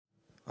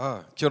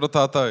Kia ora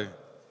tātou.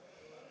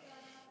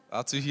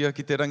 Atuhia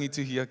ki te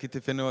rangituhia, ki te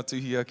whenua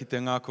tuhia, ki te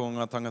ngāko o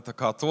ngā tangata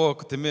katoa,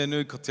 ko te mea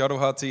nui, ko te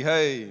aroha ti,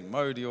 hei,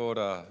 mauri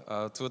ora.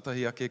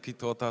 Tuatahi ake ki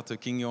tō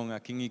tātou kingi o ngā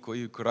kingi ko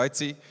iu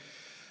kuraiti.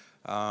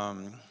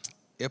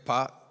 E pā,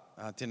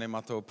 tēnei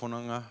mātou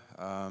ponanga,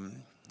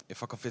 e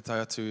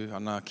whakawhetai atu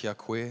ana ki a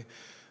koe.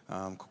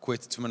 Ko koe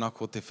te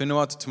tumanako o te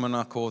whenua, te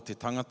tumanako o te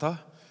tangata.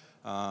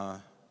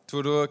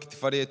 Tuarua ki te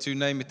whare atu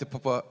nei me te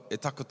papa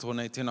e takato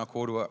nei tēnā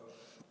kōrua.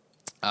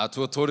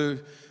 Tuatoru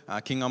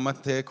ki ngā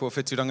mate kua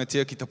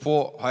wheturangatia ki te pō,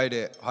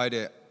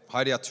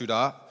 haere atu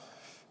rā.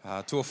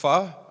 Tua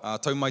whā,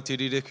 tau mai te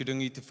rire ki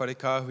rungi te whare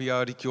kāhui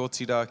a riki o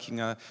tira ki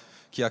a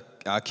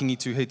kingi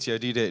tūhetia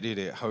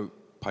rire, hau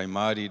pai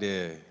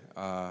mārire.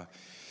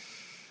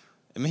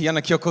 E mihi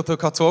ana kia koutou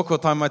katoa, ko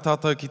tai mai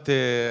tātou ki te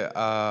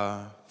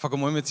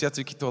whakamoemeti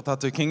atu ki tō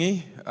tātou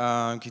kingi,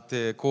 ki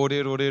te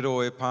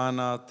kōrero e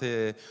pāna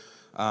te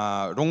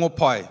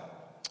rongopai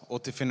o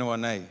te whenua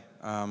nei.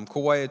 Ko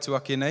wai e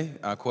tuake nei,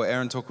 ko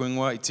Aaron tōku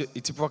ingoa,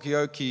 i tipu ake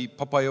au ki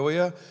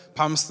Papaioia,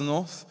 Palmerston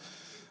North.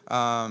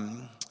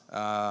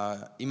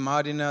 I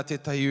mārina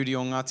tētahi uri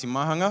o Ngāti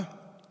Mahanga,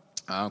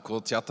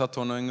 ko Te Ata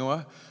tōna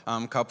ingoa,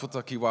 ka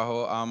puta ki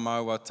waho a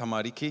Maua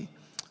Tamariki.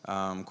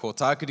 Ko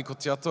Tākiri ko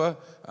Te Atua,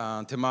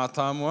 te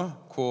Mātāmua,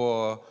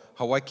 ko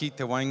Hawaiki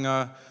te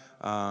Wainga,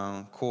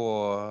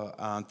 ko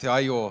te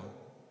Aio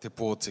te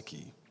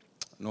Pōtiki.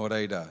 Nō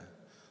reira.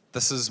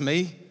 This is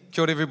me.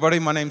 Kia ora everybody,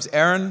 my name's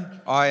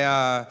Aaron.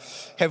 I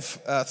have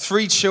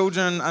 3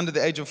 children under the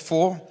age of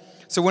 4.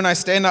 So when I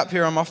stand up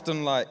here, I'm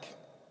often like,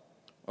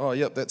 oh,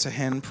 yep, that's a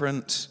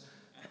handprint.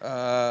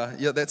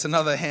 Yeah, that's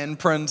another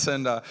handprint.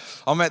 And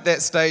I'm at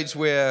that stage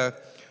where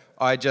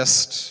I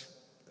just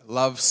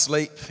love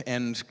sleep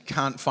and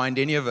can't find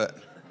any of it.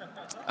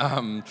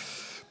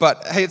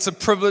 But hey, it's a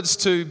privilege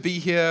to be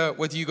here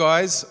with you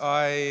guys.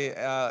 I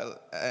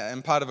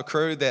am part of a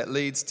crew that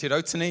leads Te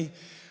Rautini.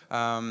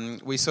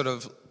 We sort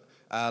of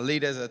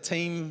lead as a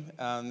team.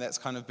 That's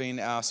kind of been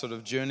our sort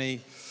of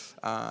journey.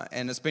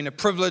 And it's been a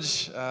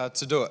privilege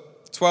to do it.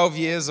 12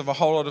 years of a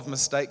whole lot of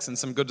mistakes and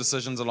some good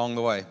decisions along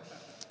the way.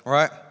 All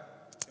right?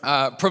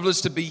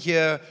 Privileged to be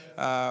here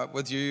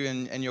with you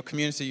and your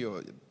community,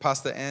 your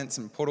Pastor Ants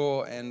and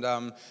Poro,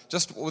 and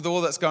just with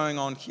all that's going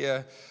on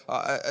here.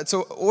 It's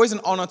always an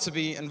honor to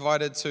be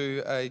invited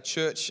to a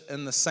church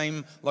in the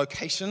same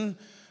location,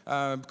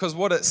 because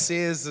what it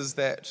says is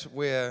that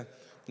we're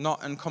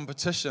not in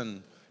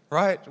competition,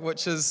 right?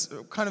 Which is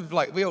kind of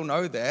like, we all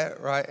know that,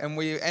 right? And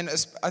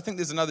I think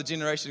there's another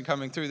generation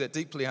coming through that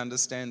deeply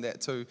understand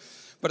that too.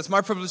 But it's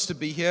my privilege to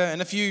be here.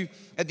 And if you,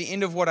 at the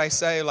end of what I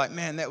say, like,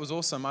 man, that was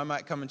awesome, I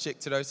might come and check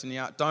Te Rautini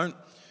out. Don't.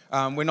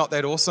 We're not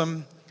that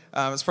awesome.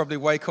 It's probably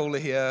way cooler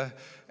here.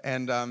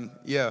 And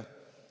yeah.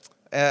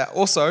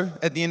 Also,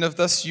 at the end of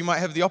this, you might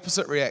have the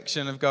opposite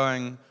reaction of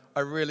going,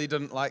 I really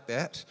didn't like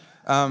that.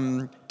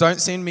 Don't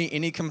send me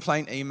any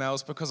complaint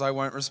emails because I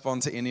won't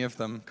respond to any of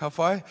them. Ka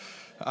whai?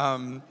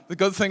 The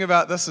good thing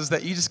about this is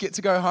that you just get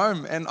to go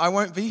home and I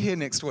won't be here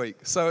next week.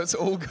 So it's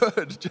all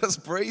good.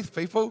 Just breathe,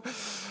 people.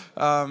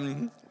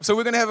 So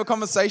we're going to have a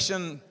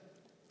conversation.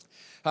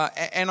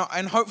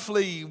 And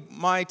hopefully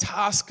my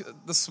task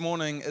this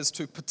morning is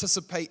to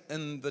participate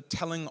in the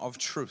telling of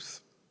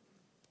truth.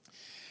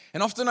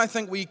 And often I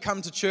think we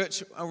come to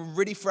church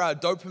ready for our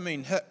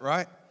dopamine hit,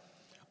 right?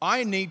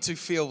 I need to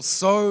feel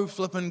so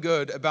flippin'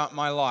 good about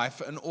my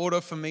life in order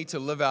for me to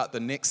live out the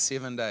next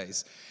 7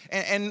 days.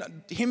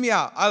 And hear me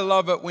out. I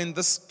love it when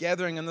this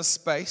gathering in this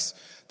space,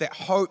 that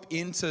hope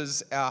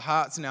enters our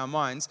hearts and our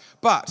minds.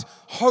 But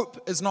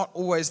hope is not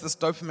always this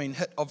dopamine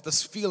hit of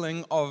this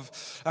feeling of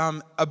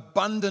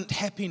abundant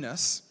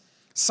happiness.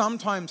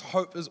 Sometimes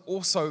hope is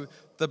also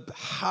the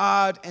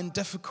hard and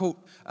difficult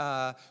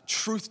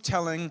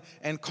truth-telling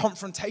and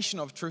confrontation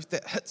of truth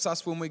that hits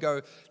us when we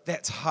go,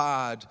 that's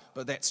hard,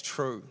 but that's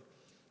true,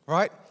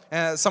 right?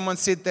 Someone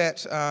said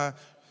that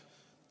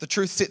the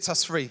truth sets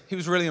us free. He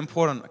was really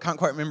important. I can't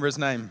quite remember his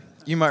name.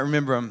 You might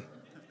remember him.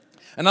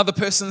 Another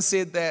person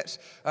said that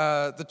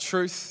the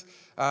truth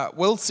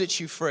will set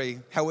you free.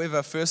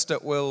 However, first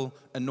it will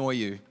annoy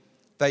you.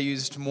 They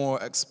used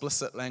more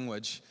explicit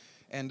language.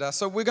 And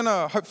so we're going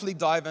to hopefully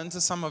dive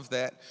into some of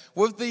that.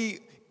 With the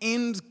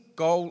end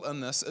goal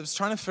in this is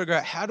trying to figure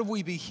out, how do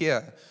we be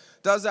here?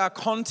 Does our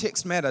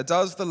context matter?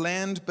 Does the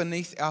land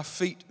beneath our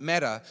feet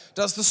matter?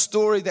 Does the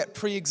story that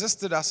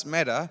pre-existed us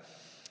matter?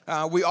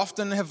 We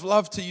often have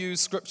loved to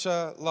use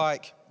scripture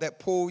like that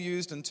Paul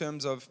used in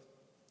terms of,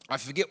 I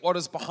forget what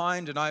is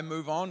behind and I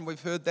move on. We've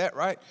heard that,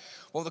 right?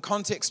 Well, the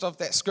context of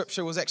that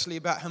scripture was actually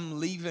about him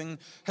leaving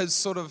his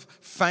sort of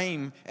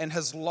fame and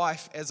his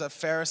life as a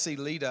Pharisee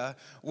leader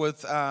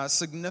with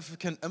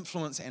significant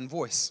influence and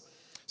voice.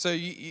 So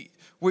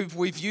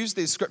we've used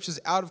these scriptures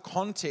out of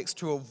context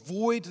to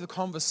avoid the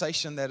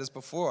conversation that is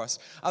before us.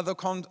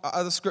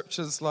 Other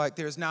scriptures like,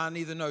 there is now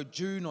neither no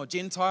Jew nor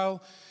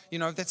Gentile. You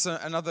know, that's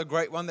another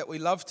great one that we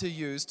love to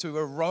use to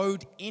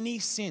erode any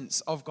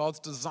sense of God's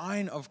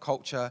design of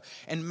culture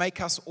and make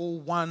us all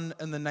one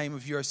in the name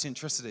of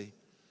Eurocentricity.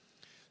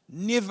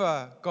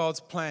 Never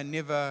God's plan,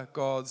 never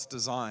God's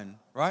design,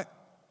 right?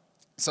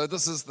 So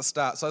this is the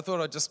start. So I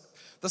thought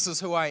this is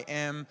who I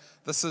am.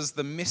 This is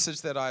the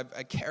message that I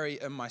carry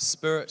in my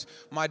spirit.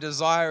 My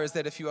desire is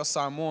that if you are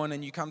Samoan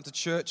and you come to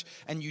church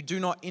and you do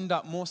not end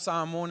up more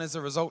Samoan as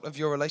a result of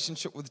your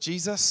relationship with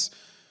Jesus,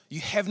 you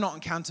have not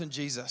encountered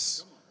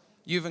Jesus.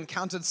 You've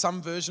encountered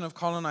some version of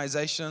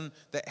colonization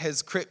that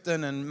has crept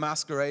in and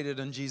masqueraded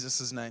in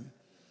Jesus' name.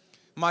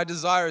 My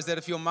desire is that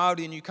if you're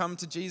Māori and you come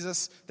to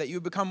Jesus, that you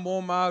become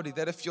more Māori.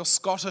 That if you're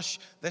Scottish,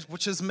 that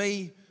which is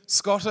me,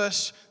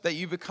 Scottish, that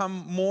you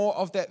become more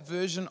of that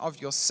version of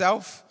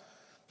yourself,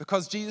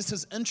 because Jesus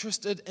is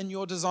interested in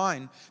your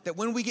design. That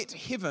when we get to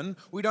heaven,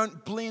 we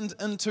don't blend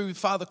into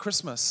Father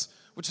Christmas,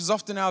 which is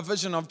often our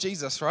vision of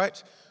Jesus,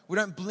 right? We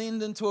don't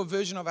blend into a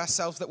version of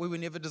ourselves that we were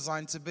never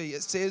designed to be.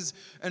 It says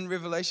in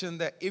Revelation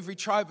that every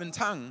tribe and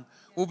tongue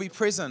will be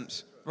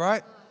present,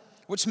 right?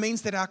 Which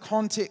means that our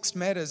context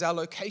matters, our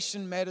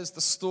location matters, the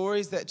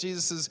stories that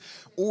Jesus has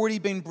already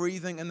been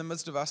breathing in the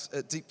midst of us,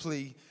 it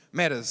deeply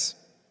matters.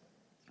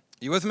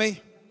 You with me?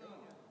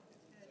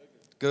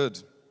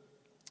 Good.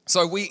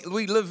 So we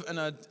live in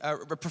a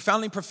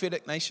profoundly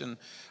prophetic nation.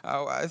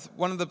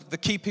 One of the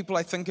key people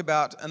I think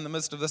about in the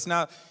midst of this.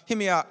 Now, hear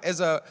me out.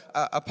 As a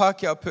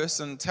Pākehā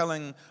person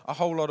telling a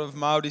whole lot of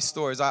Māori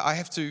stories, I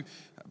have to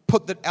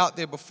put that out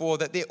there before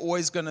that they're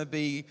always going to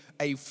be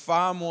a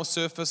far more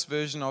surface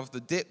version of the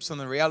depths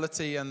and the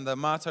reality and the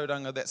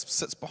mātauranga that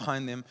sits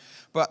behind them.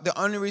 But the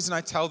only reason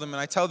I tell them,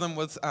 and I tell them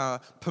with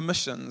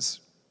permissions,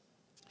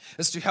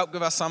 is to help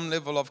give us some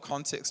level of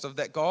context of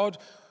that God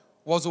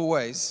was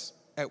always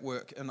at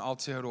work in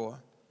Aotearoa.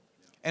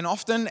 And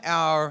often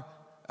our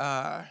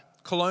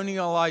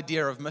colonial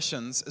idea of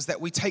missions is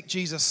that we take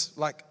Jesus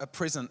like a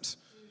present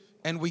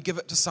and we give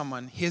it to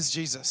someone. Here's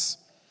Jesus.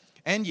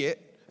 And yet,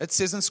 it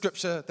says in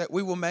Scripture that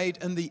we were made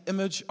in the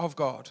image of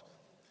God,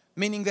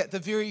 meaning that the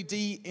very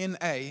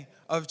DNA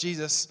of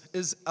Jesus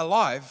is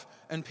alive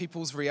in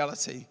people's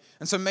reality.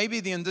 And so maybe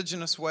the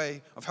indigenous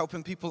way of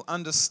helping people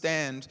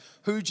understand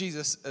who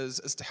Jesus is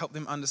to help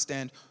them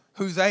understand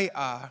who they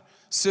are,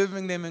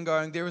 serving them and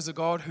going, there is a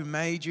God who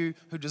made you,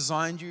 who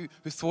designed you,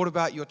 who thought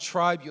about your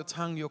tribe, your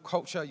tongue, your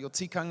culture, your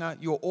tikanga,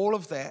 your all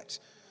of that.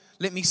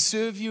 Let me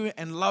serve you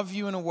and love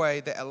you in a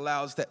way that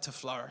allows that to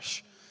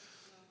flourish.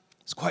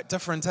 It's quite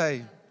different,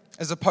 eh?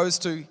 As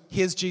opposed to,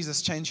 here's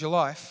Jesus, change your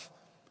life.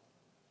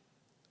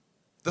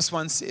 This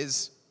one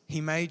says,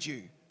 he made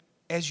you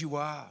as you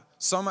are.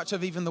 So much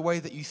of even the way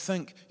that you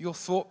think, your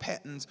thought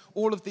patterns,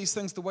 all of these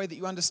things, the way that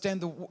you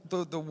understand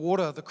the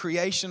water, the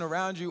creation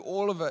around you,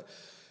 all of it.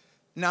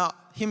 Now,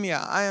 hear me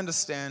out. I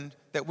understand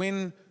that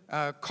when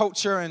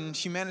culture and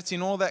humanity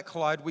and all that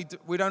collide,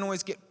 we don't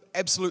always get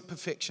absolute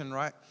perfection,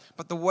 right?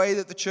 But the way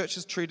that the church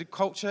has treated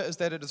culture is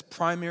that it is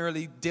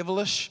primarily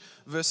devilish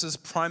versus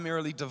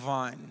primarily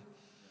divine.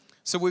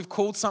 So we've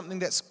called something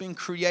that's been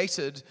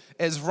created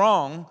as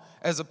wrong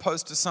as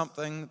opposed to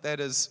something that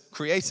is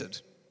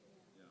created.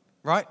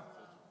 Right?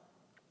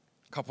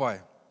 Kapai.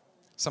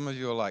 Some of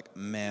you are like,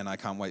 man, I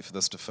can't wait for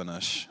this to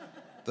finish.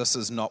 This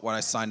is not what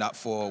I signed up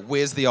for.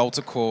 Where's the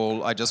altar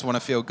call? I just want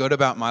to feel good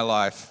about my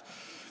life.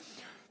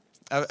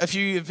 If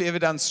you've ever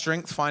done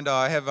Strength Finder,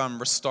 I have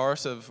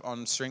restorative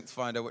on Strength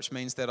Finder, which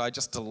means that I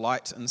just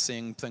delight in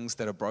seeing things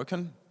that are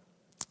broken.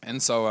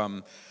 And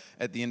so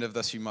at the end of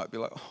this, you might be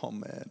like, oh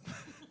man.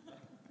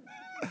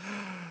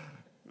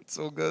 It's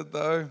all good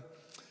though.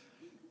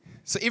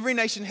 So every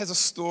nation has a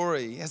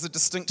story, has a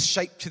distinct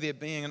shape to their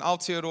being. In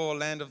Aotearoa,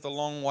 land of the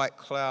long white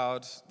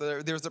cloud,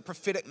 there's a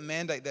prophetic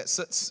mandate that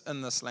sits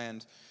in this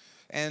land.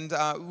 And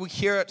we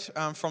hear it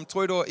from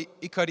Toiro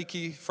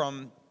Ikariki,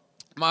 from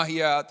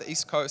Mahia at the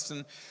east coast.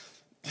 And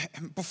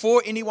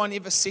before anyone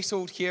ever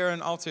settled here in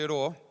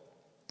Aotearoa,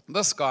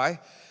 this guy,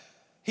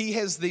 he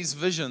has these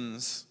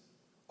visions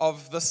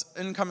of this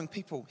incoming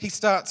people. He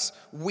starts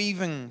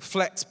weaving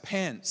flax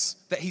pants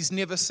that he's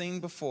never seen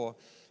before.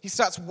 He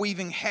starts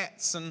weaving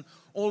hats and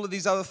all of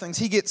these other things.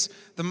 He gets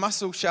the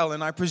mussel shell,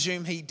 and I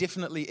presume he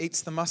definitely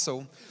eats the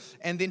mussel.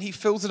 And then he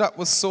fills it up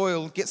with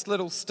soil, gets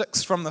little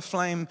sticks from the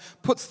flame,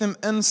 puts them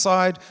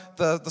inside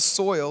the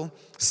soil,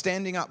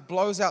 standing up,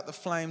 blows out the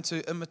flame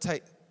to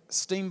imitate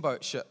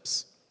steamboat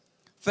ships.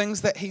 Things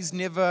that he's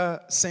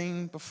never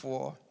seen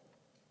before.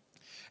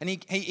 And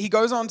he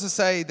goes on to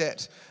say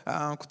that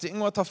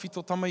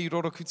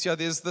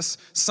there's this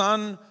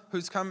son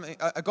who's coming,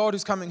 a God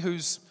who's coming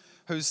whose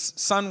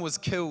son was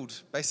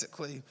killed,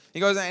 basically. He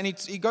goes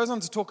on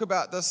to talk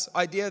about this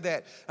idea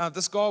that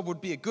this God would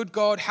be a good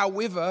God,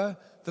 however,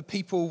 the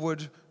people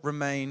would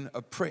remain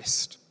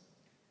oppressed.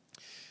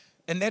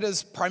 And that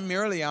is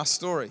primarily our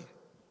story.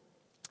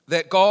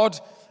 That God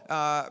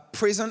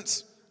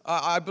present,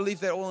 I believe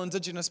that all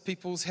indigenous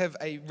peoples have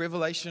a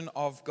revelation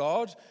of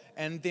God.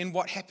 And then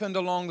what happened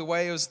along the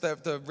way was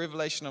that the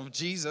revelation of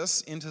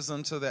Jesus enters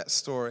into that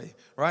story,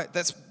 right?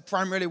 That's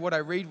primarily what I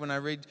read when I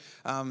read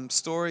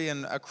story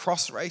and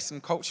across race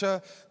and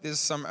culture. There's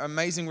some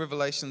amazing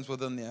revelations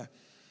within there.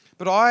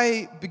 But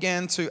I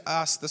began to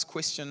ask this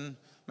question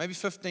maybe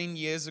 15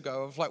 years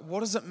ago of like, what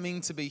does it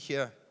mean to be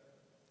here?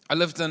 I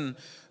lived in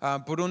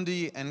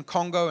Burundi and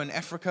Congo in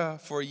Africa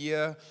for a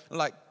year.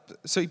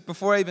 So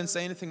before I even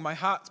say anything, my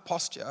heart's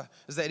posture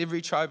is that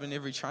every tribe and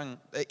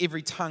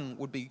every tongue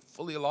would be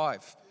fully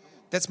alive.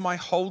 That's my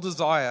whole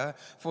desire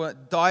for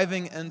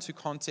diving into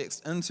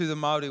context, into the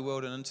Māori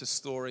world and into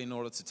story in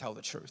order to tell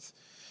the truth.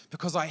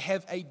 Because I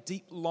have a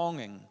deep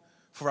longing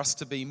for us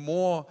to be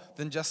more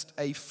than just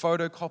a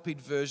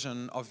photocopied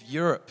version of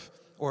Europe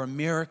or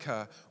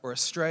America or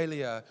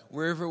Australia,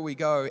 wherever we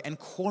go, and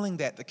calling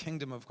that the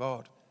kingdom of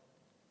God.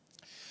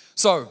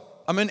 So,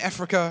 I'm in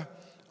Africa.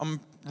 I'm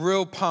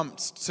real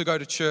pumped to go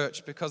to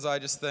church because I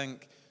just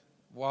think,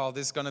 wow,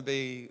 there's going to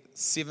be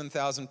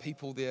 7,000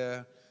 people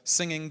there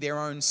singing their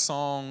own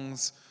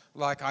songs.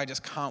 Like, I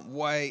just can't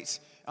wait.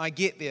 I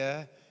get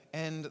there,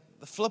 and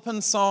the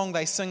flippin' song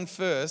they sing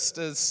first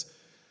is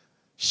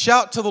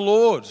Shout to the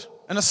Lord,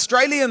 an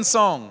Australian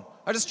song.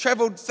 I just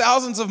traveled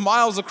thousands of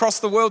miles across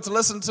the world to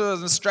listen to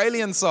an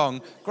Australian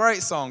song.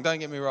 Great song, don't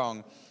get me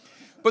wrong.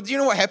 But do you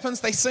know what happens?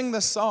 They sing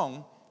this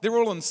song. They're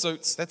all in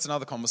suits. That's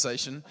another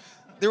conversation.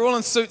 They're all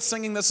in suits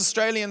singing this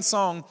Australian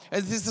song.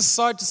 And there's this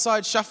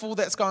side-to-side shuffle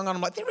that's going on.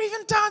 I'm like, they're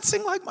even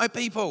dancing like my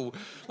people.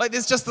 Like,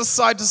 there's just this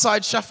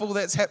side-to-side shuffle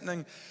that's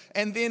happening.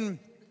 And then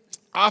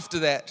after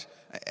that,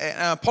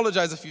 and I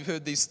apologize if you've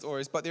heard these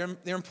stories, but they're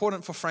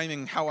important for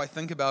framing how I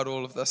think about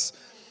all of this.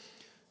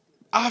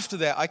 After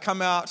that, I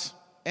come out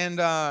and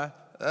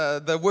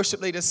the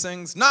worship leader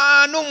sings,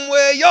 "Na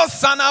numwe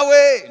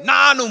yosanawe,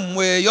 na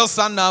numwe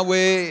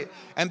yosanawe,"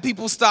 and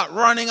people start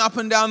running up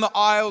and down the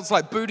aisles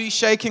like booty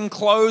shaking,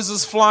 clothes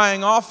is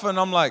flying off, and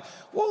I'm like,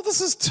 well,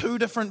 this is two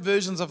different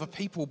versions of a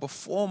people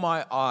before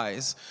my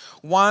eyes.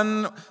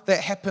 One that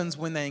happens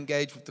when they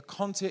engage with the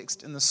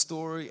context and the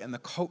story and the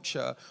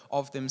culture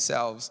of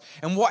themselves.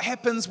 And what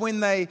happens when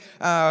they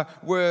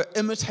were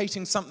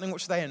imitating something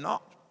which they are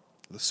not?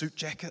 The suit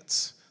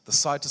jackets, the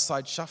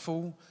side-to-side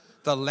shuffle,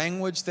 the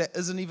language that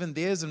isn't even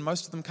theirs and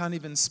most of them can't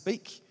even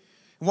speak.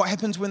 And what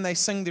happens when they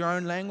sing their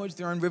own language,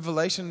 their own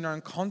revelation, their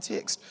own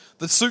context?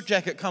 The suit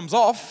jacket comes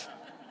off.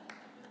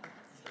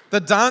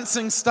 The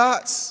dancing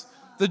starts.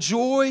 The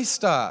joy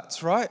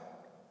starts, right?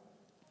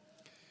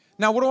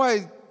 Now, what do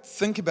I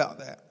think about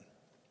that?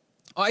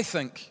 I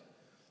think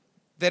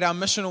that our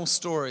missional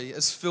story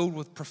is filled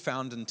with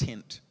profound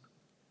intent.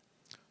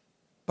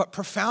 But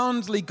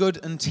profoundly good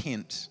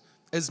intent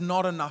is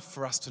not enough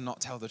for us to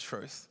not tell the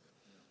truth.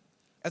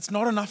 It's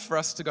not enough for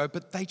us to go,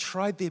 but they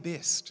tried their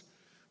best,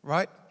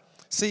 right?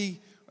 See,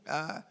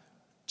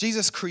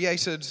 Jesus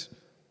created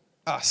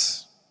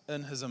us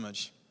in his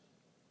image.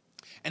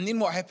 And then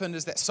what happened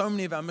is that so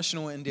many of our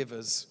missional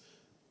endeavors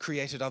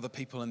created other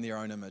people in their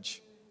own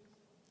image,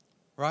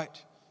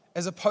 right?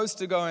 As opposed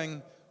to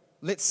going,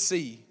 let's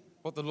see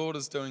what the Lord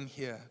is doing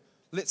here.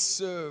 Let's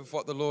serve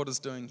what the Lord is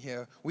doing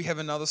here. We have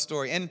another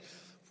story. And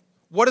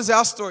what is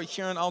our story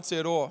here in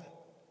Aotearoa?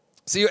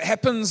 See, it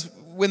happens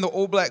when the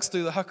All Blacks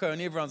do the haka and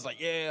everyone's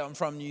like, yeah, I'm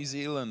from New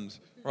Zealand,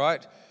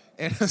 right?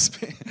 And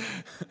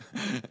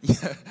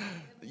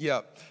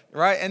yeah,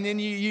 right? And then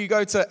you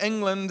go to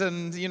England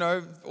and, you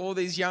know, all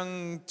these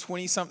young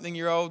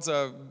 20-something-year-olds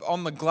are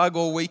on the glug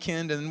all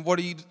weekend, and what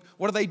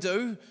do they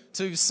do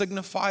to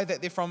signify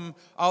that they're from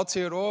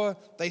Aotearoa?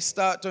 They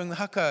start doing the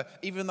haka,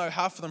 even though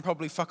half of them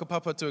probably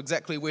whakapapa to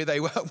exactly where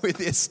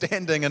they're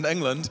standing in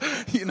England.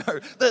 You know,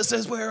 this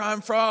is where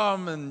I'm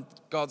from, and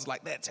God's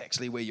like, that's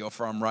actually where you're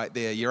from right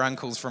there. Your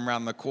uncle's from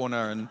around the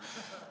corner in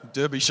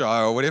Derbyshire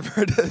or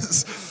whatever it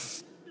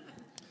is.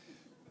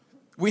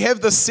 We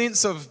have this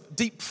sense of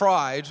deep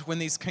pride when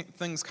these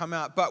things come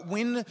out, but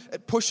when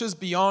it pushes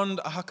beyond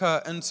a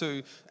haka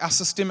into our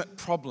systemic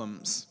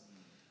problems,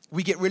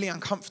 we get really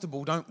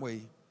uncomfortable, don't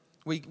we?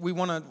 We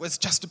want to, it's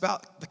just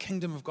about the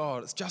kingdom of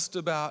God. It's just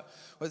about,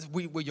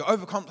 you're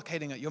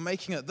overcomplicating it. You're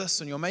making it this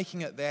and you're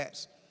making it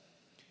that.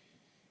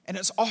 And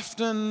it's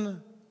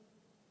often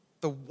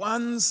the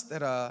ones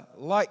that are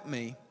like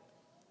me,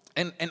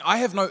 and I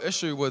have no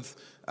issue with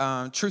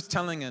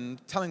truth-telling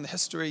and telling the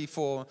history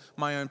for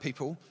my own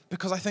people,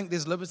 because I think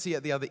there's liberty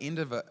at the other end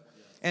of it.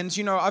 And,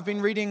 you know, I've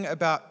been reading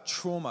about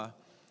trauma.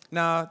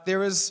 Now,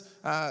 there is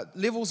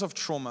levels of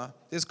trauma.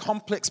 There's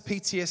complex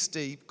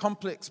PTSD,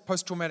 complex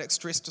post-traumatic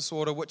stress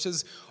disorder, which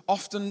is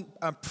often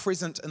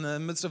present in the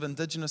midst of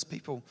Indigenous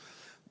people.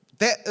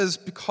 That is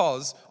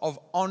because of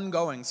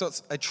ongoing. So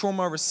it's a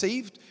trauma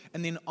received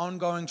and then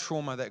ongoing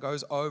trauma that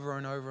goes over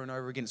and over and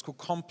over again. It's called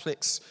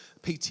complex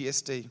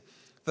PTSD.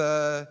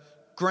 The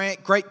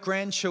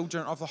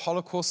great-grandchildren of the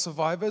Holocaust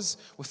survivors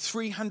were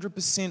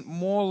 300%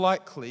 more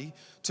likely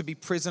to be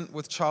present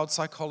with child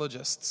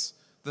psychologists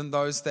than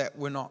those that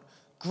were not.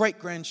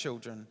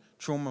 Great-grandchildren,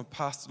 trauma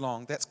passed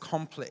along. That's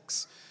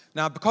complex.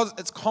 Now, because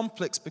it's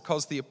complex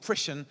because the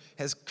oppression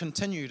has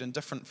continued in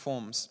different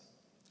forms.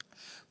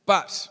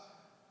 But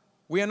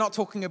we are not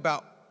talking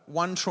about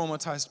one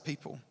traumatized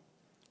people.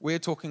 We're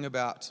talking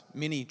about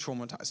many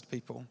traumatized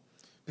people.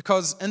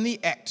 Because in the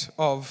act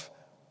of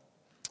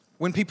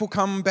when people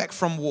come back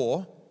from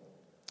war,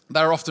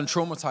 they're often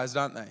traumatized,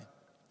 aren't they?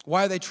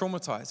 Why are they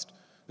traumatized?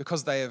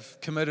 Because they have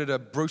committed a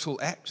brutal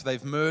act,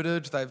 they've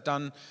murdered, they've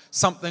done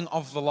something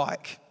of the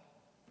like.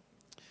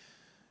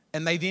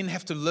 And they then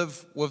have to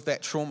live with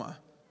that trauma,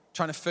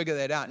 trying to figure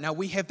that out. Now,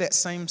 we have that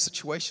same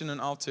situation in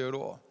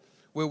Aotearoa,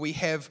 where we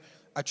have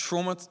a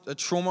trauma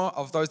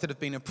of those that have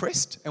been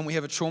oppressed, and we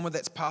have a trauma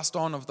that's passed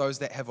on of those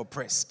that have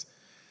oppressed.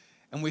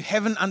 And we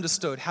haven't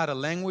understood how to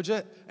language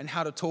it and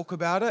how to talk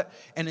about it,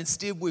 and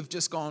instead we've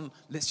just gone,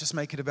 let's just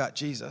make it about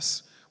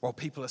Jesus, while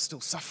people are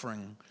still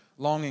suffering,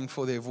 longing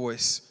for their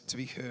voice to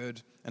be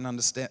heard and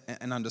understood.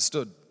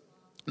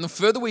 And the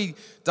further we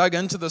dug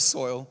into the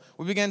soil,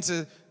 we began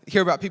to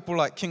hear about people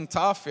like King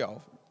Tāwhiao,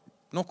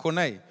 noko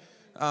nei,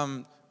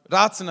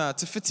 Rātana,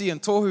 Te Whiti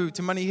and Tohu,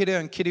 Te Manihere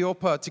and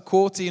Kiriopa, Te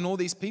Kōti, and all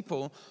these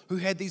people who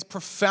had these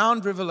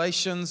profound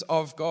revelations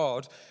of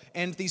God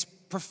and these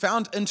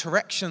profound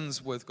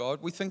interactions with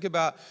God. We think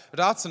about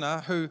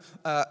Rātana, who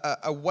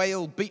a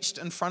whale beached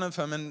in front of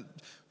him, and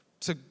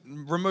to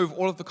remove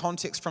all of the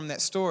context from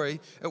that story,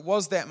 it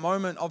was that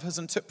moment of his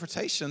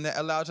interpretation that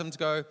allowed him to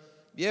go,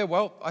 yeah,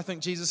 well, I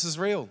think Jesus is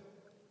real,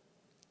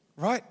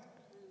 right?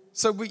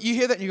 So you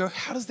hear that and you go,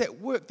 how does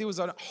that work? There was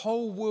a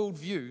whole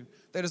worldview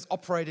that is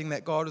operating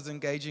that God is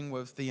engaging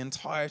with the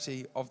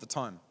entirety of the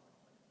time.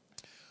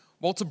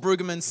 Walter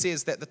Brueggemann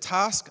says that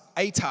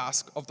a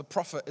task of the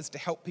prophet is to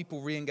help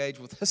people re-engage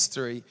with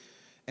history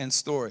and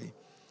story.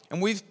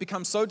 And we've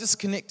become so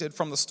disconnected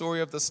from the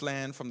story of this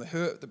land, from the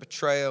hurt, the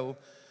betrayal,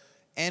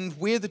 and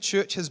where the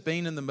church has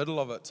been in the middle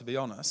of it, to be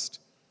honest.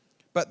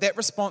 But that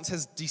response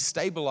has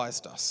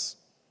destabilized us.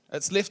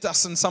 It's left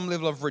us in some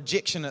level of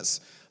rejection. It's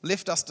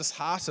left us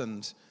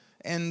disheartened.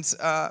 And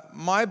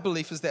my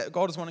belief is that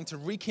God is wanting to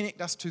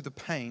reconnect us to the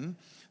pain,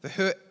 the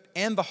hurt,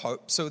 and the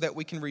hope so that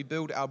we can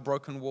rebuild our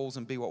broken walls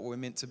and be what we're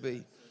meant to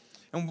be.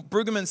 And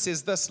Brueggemann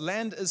says this: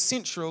 land is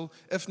central,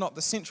 if not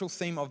the central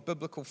theme of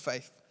biblical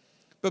faith.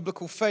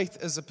 Biblical faith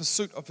is a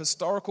pursuit of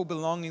historical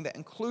belonging that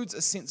includes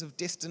a sense of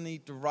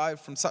destiny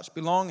derived from such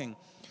belonging.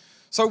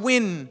 So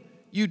when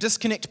you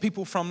disconnect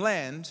people from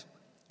land,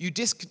 you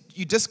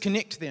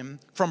disconnect them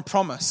from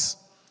promise.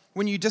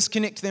 When you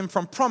disconnect them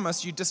from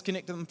promise, you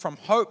disconnect them from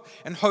hope,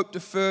 and hope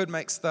deferred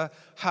makes the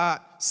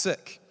heart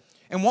sick.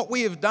 And what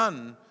we have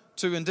done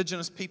to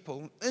Indigenous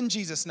people in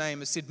Jesus'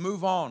 name is said,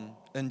 move on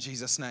in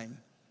Jesus' name.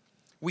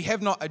 We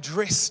have not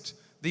addressed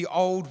the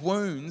old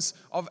wounds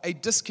of a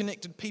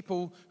disconnected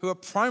people who are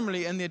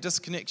primarily in their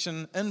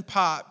disconnection in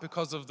part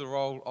because of the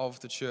role of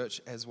the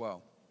church as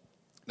well.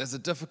 There's a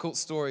difficult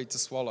story to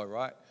swallow,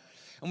 right?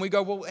 And we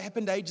go, well, it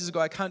happened ages ago.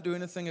 I can't do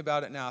anything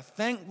about it now.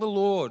 Thank the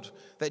Lord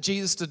that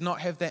Jesus did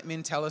not have that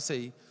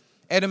mentality.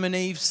 Adam and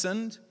Eve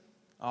sinned.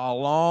 A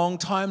long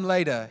time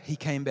later, he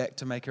came back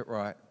to make it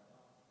right.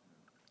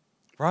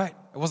 Right?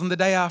 It wasn't the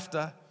day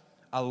after.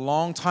 A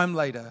long time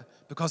later,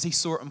 because he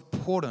saw it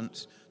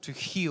important to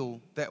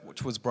heal that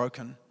which was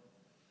broken.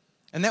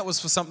 And that was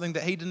for something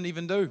that he didn't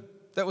even do.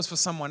 That was for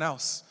someone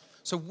else.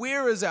 So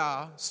where is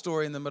our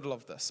story in the middle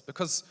of this?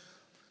 Because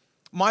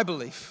my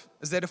belief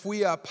is that if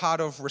we are part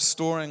of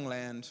restoring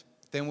land,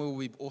 then we will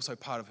be also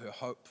part of her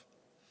hope.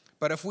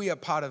 But if we are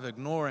part of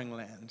ignoring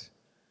land,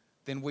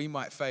 then we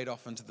might fade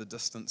off into the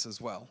distance as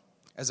well,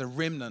 as a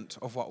remnant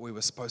of what we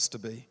were supposed to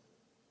be.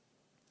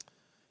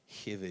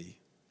 Heavy.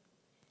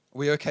 Are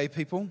we okay,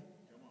 people?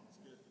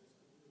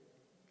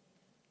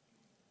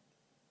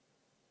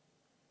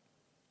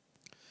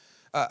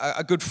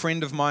 A good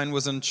friend of mine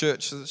was in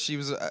church.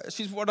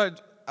 She's what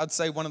I'd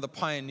say one of the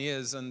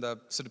pioneers in the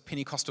sort of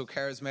Pentecostal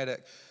charismatic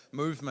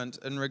movement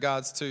in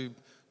regards to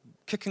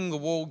kicking the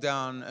wall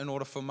down in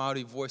order for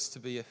Māori voice to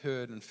be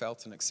heard and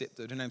felt and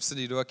accepted. Her name's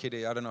Siri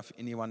Ruakere. I don't know if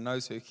anyone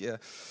knows her here.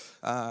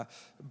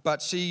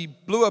 But she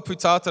blew a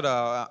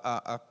putatara,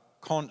 a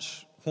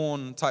conch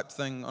horn type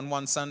thing on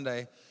one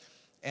Sunday,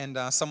 and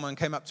someone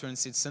came up to her and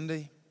said,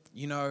 Cindy,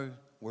 you know,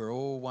 we're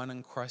all one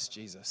in Christ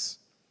Jesus,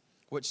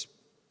 which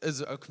is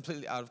a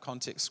completely out of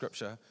context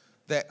scripture.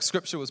 That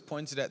scripture was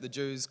pointed at the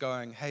Jews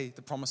going, hey,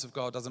 the promise of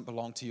God doesn't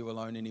belong to you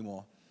alone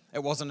anymore.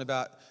 It wasn't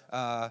about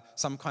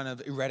some kind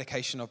of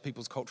eradication of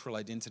people's cultural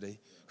identity,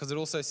 because it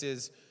also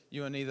says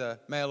you are neither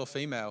male or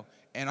female.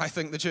 And I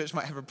think the church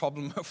might have a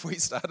problem if we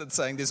started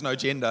saying there's no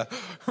gender,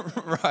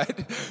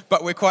 right?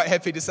 But we're quite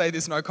happy to say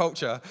there's no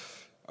culture,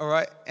 all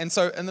right? And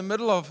so in the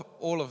middle of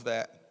all of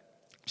that,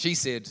 she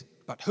said,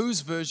 but whose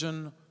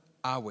version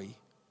are we?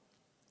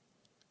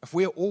 If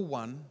we're all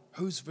one,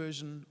 whose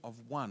version of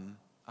one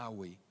are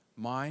we?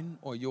 Mine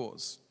or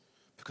yours?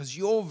 Because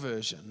your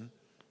version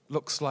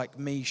looks like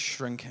me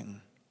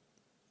shrinking.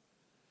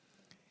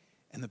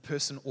 And the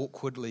person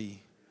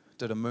awkwardly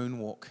did a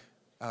moonwalk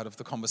out of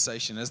the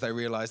conversation as they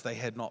realized they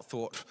had not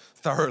thought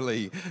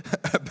thoroughly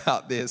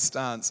about their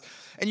stance.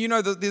 And you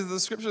know, there's the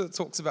scripture that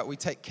talks about we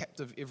take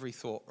captive every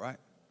thought, right?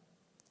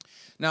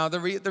 Now, the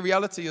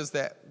reality is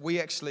that we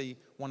actually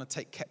want to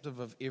take captive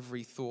of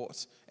every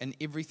thought and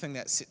everything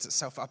that sets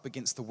itself up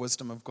against the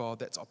wisdom of God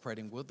that's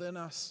operating within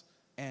us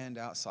and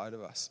outside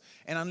of us.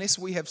 And unless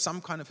we have some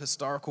kind of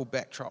historical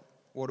backdrop,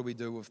 what do we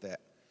do with that?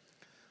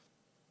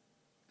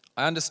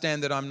 I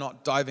understand that I'm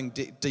not diving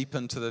deep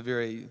into the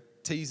very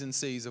T's and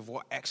C's of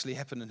what actually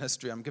happened in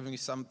history. I'm giving you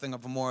something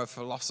of a more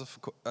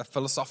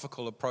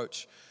philosophical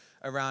approach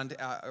around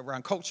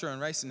culture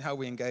and race and how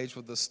we engage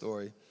with this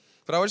story.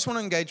 But I just want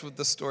to engage with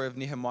this story of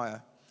Nehemiah.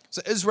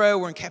 So Israel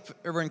were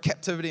in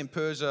captivity in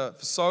Persia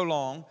for so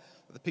long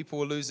that the people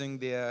were losing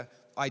their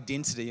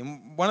identity.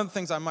 And one of the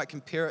things I might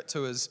compare it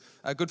to is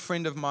a good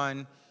friend of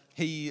mine.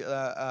 He's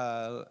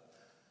an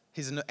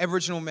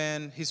Aboriginal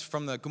man. He's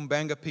from the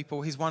Gumbanga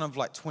people. He's one of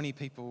like 20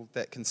 people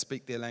that can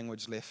speak their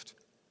language left.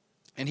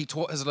 And he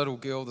taught his little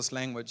girl this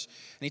language.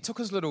 And he took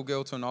his little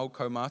girl to an old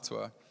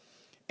kaumatua.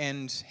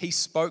 And he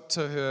spoke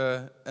to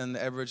her in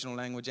the Aboriginal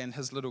language, and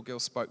his little girl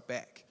spoke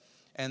back.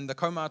 And the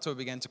kaumatua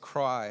began to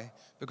cry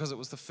because it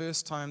was the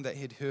first time that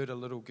he'd heard a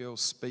little girl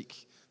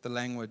speak the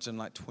language in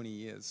like 20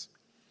 years.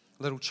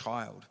 A little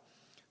child.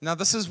 Now,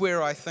 this is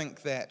where I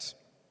think that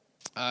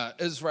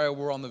Israel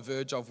were on the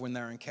verge of when they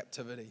were in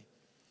captivity.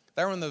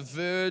 They were on the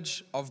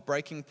verge of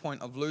breaking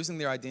point, of losing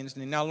their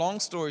identity. Now, long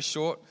story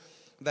short,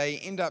 they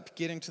end up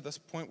getting to this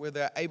point where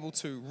they're able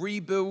to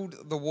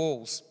rebuild the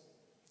walls.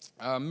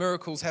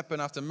 Miracles happen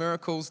after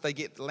miracles. They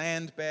get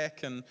land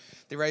back and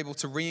they're able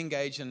to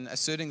re-engage in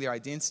asserting their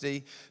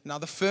identity. Now,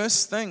 the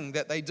first thing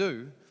that they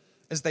do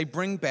is they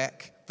bring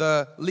back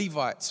the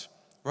Levites,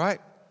 right?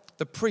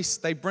 The priests.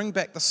 They bring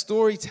back the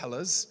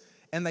storytellers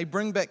and they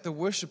bring back the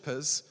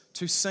worshippers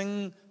to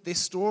sing their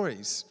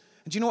stories.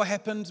 And do you know what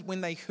happened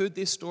when they heard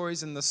their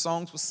stories and the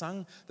songs were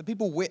sung? The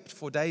people wept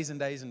for days and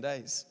days and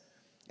days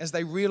as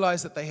they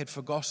realized that they had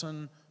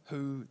forgotten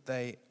who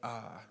they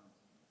are.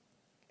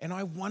 And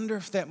I wonder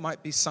if that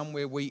might be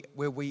somewhere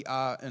where we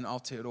are in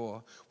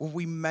Aotearoa, where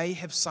we may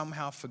have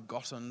somehow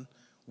forgotten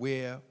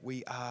where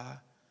we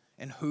are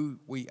and who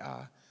we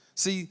are.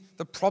 See,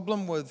 the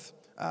problem with,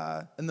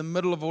 in the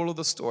middle of all of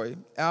the story,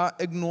 our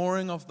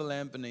ignoring of the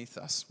land beneath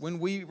us, when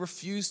we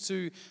refuse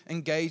to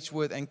engage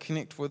with and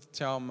connect with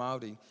Te Ao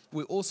Māori,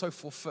 we also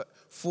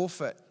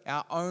forfeit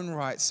our own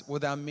rights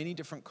with our many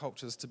different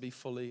cultures to be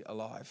fully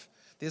alive.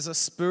 There's a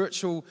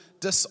spiritual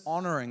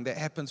dishonoring that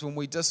happens when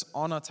we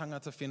dishonor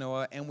tangata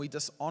whenua and we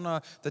dishonor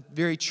the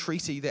very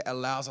treaty that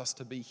allows us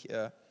to be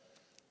here.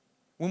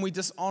 When we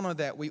dishonor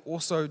that, we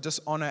also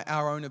dishonor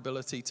our own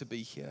ability to be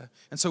here.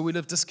 And so we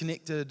live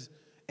disconnected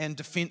and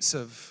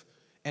defensive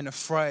and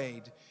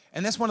afraid.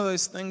 And that's one of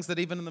those things that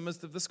even in the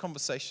midst of this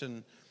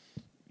conversation,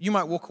 you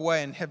might walk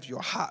away and have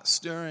your heart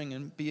stirring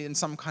and be in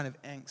some kind of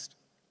angst.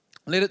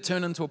 Let it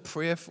turn into a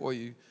prayer for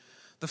you.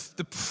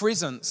 The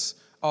presence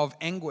of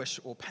anguish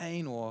or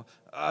pain or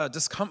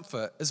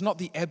discomfort is not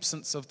the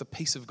absence of the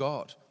peace of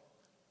God,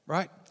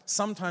 right?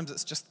 Sometimes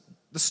it's just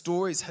the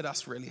stories hit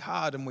us really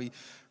hard and we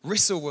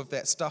wrestle with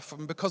that stuff,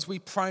 and because we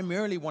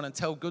primarily want to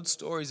tell good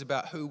stories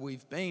about who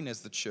we've been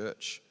as the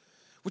church,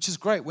 which is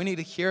great. We need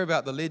to hear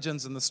about the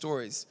legends and the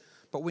stories,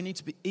 but we need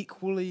to be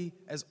equally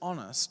as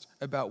honest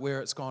about where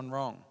it's gone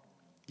wrong.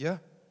 Yeah?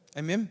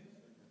 Amen?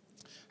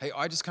 Hey,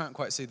 I just can't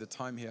quite see the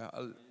time here.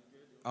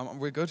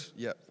 We're good?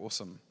 Yeah,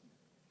 awesome.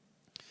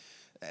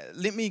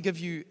 Let me give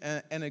you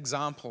an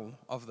example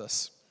of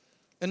this.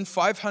 In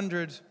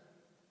 500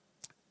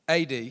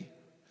 AD,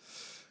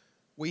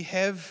 we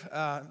have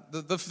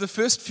the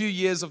first few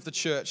years of the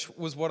church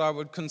was what I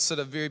would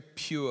consider very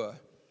pure.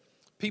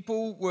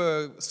 People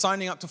were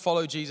signing up to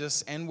follow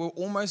Jesus and were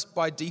almost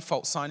by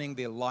default signing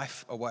their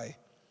life away.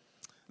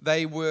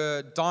 They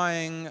were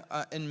dying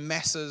in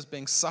masses,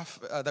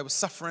 they were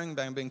suffering,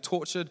 being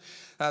tortured.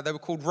 They were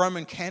called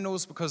Roman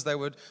candles because they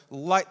would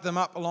light them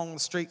up along the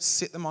streets,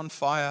 set them on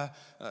fire.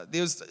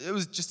 It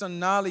was just a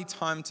gnarly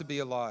time to be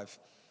alive.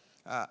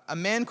 A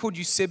man called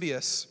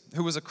Eusebius,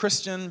 who was a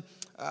Christian,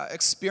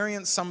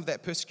 experienced some of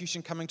that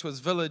persecution coming to his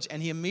village,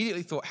 and he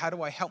immediately thought, how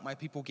do I help my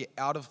people get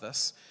out of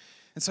this?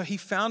 And so he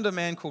found a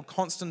man called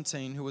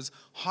Constantine who was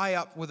high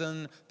up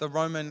within the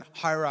Roman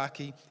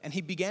hierarchy, and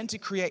he began to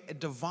create a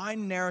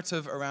divine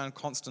narrative around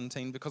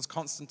Constantine because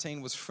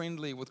Constantine was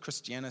friendly with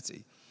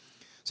Christianity.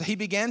 So he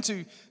began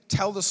to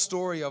tell the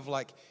story of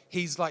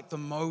he's like the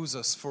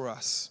Moses for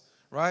us,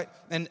 right?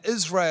 And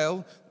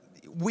Israel,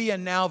 we are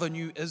now the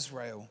new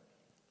Israel,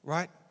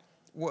 right?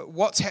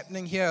 What's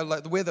happening here?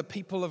 We're the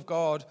people of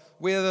God.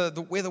 We're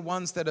the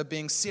ones that are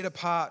being set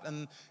apart,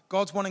 and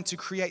God's wanting to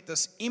create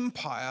this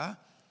empire,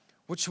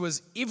 which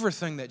was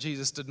everything that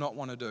Jesus did not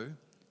want to do,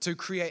 to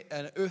create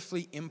an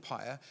earthly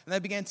empire. And they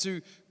began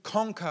to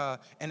conquer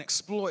and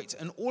exploit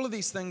and all of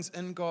these things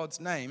in God's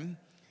name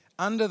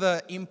under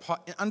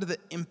the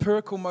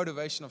empirical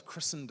motivation of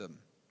Christendom.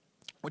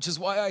 Which is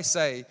why I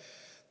say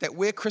that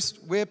where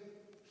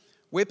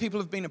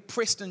people have been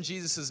oppressed in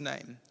Jesus'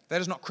 name,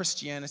 that is not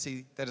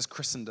Christianity, that is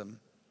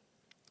Christendom,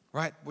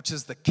 right? Which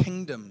is the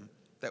kingdom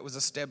that was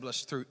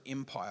established through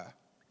empire.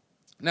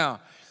 Now,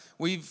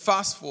 we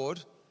fast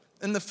forward.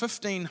 In the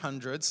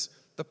 1500s,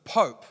 the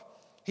Pope,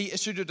 he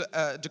issued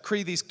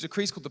these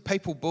decrees called the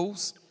Papal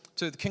Bulls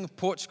to the King of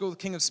Portugal, the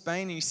King of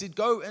Spain, and he said,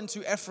 go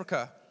into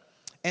Africa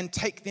and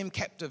take them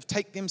captive,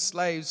 take them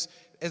slaves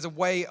as a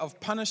way of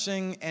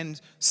punishing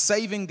and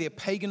saving their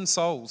pagan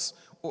souls.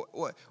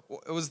 Or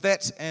it was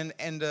that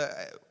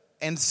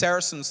and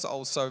Saracen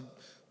souls. So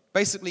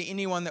basically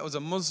anyone that was a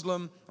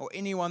Muslim or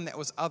anyone that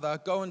was other,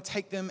 go and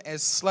take them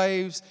as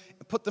slaves,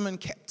 put them in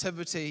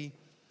captivity,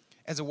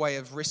 as a way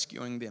of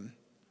rescuing them.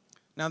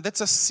 Now,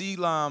 that's a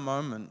Selah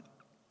moment.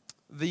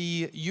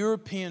 The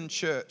European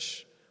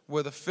church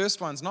were the first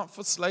ones, not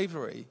for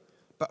slavery,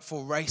 but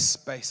for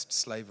race-based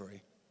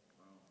slavery.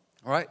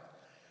 All right?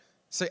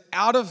 So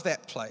out of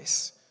that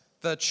place,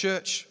 the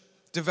church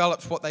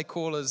developed what they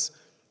call as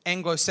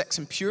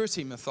Anglo-Saxon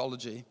purity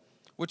mythology,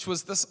 which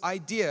was this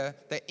idea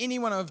that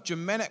anyone of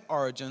Germanic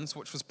origins,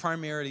 which was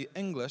primarily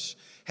English,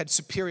 had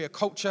superior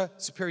culture,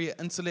 superior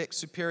intellect,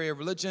 superior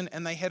religion,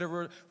 and they had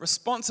a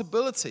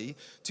responsibility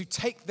to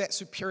take that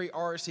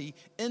superiority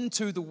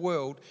into the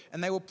world,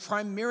 and they were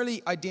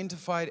primarily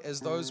identified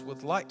as those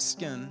with light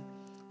skin,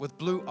 with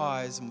blue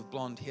eyes, and with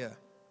blonde hair,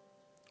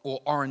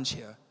 or orange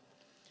hair.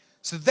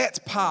 So that's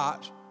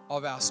part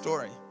of our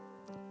story.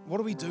 What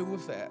do we do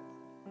with that?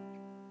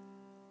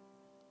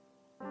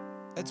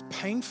 It's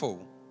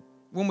painful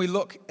when we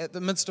look at the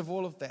midst of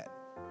all of that.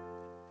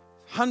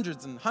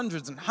 Hundreds and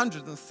hundreds and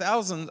hundreds and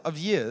thousands of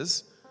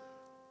years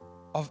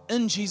of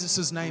in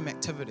Jesus' name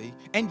activity,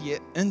 and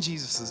yet in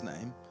Jesus'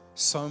 name,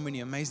 so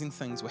many amazing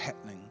things were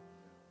happening.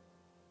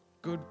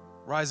 Good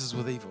rises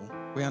with evil.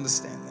 We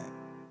understand that.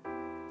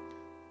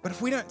 But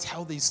if we don't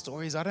tell these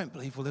stories, I don't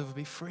believe we'll ever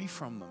be free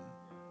from them.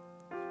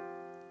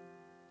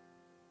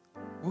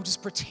 We'll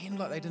just pretend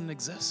like they didn't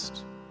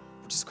exist,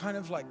 which is kind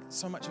of like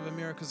so much of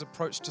America's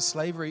approach to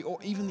slavery, or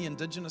even the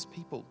indigenous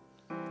people,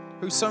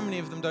 who so many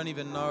of them don't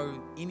even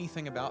know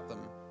anything about them.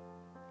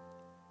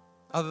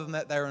 Other than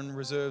that, they're in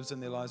reserves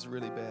and their lives are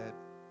really bad.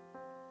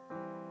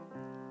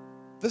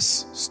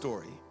 This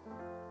story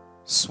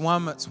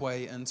swam its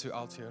way into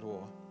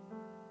Aotearoa.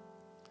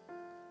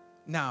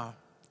 Now,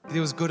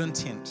 there was good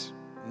intent.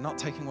 I'm not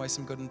taking away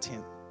some good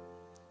intent.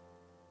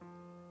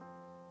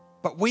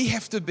 But we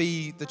have to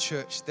be the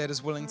church that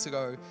is willing to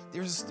go,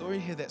 there's a story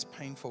here that's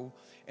painful,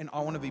 and I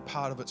want to be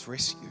part of its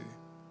rescue.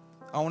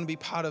 I want to be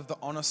part of the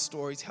honest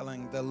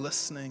storytelling, the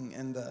listening,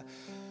 and the...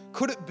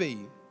 Could it be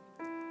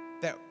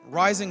that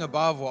rising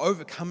above or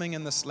overcoming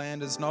in this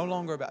land is no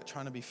longer about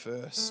trying to be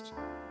first,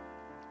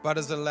 but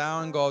is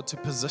allowing God to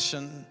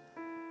position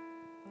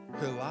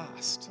her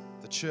last,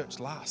 the church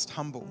last,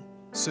 humble,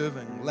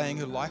 serving, laying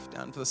her life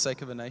down for the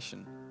sake of a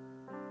nation.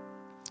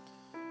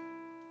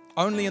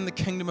 Only in the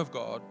kingdom of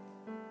God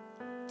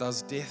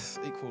does death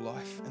equal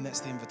life, and that's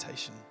the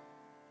invitation.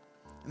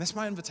 And that's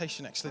my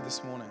invitation actually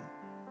this morning,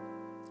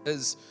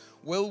 is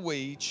will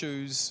we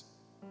choose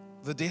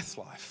the death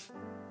life?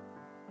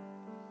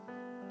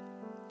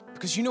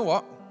 Because you know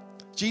what?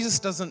 Jesus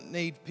doesn't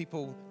need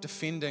people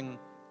defending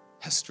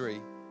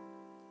history.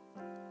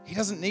 He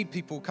doesn't need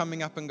people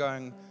coming up and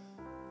going,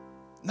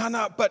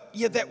 no, but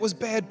yeah, that was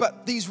bad,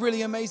 but these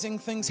really amazing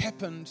things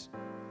happened,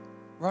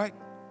 right?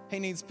 He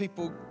needs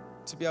people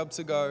to be able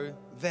to go,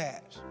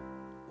 that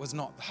was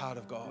not the heart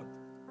of God.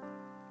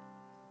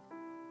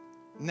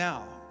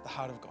 Now, the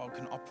heart of God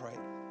can operate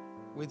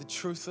where the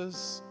truth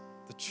is.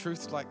 The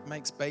truth like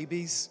makes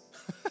babies,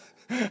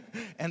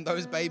 and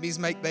those babies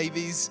make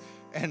babies,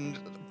 and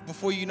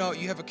before you know it,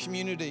 you have a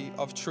community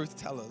of truth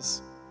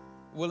tellers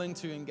willing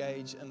to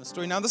engage in the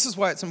story. Now, this is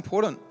why it's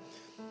important,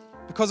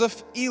 because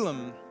if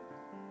Elim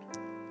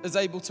is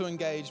able to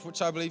engage,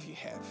 which I believe you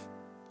have,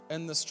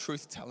 in this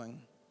truth telling,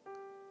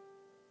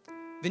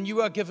 then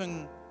you are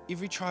giving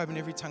every tribe and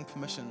every tongue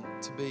permission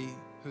to be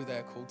who they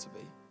are called to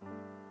be.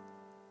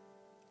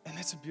 And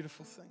that's a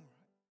beautiful thing.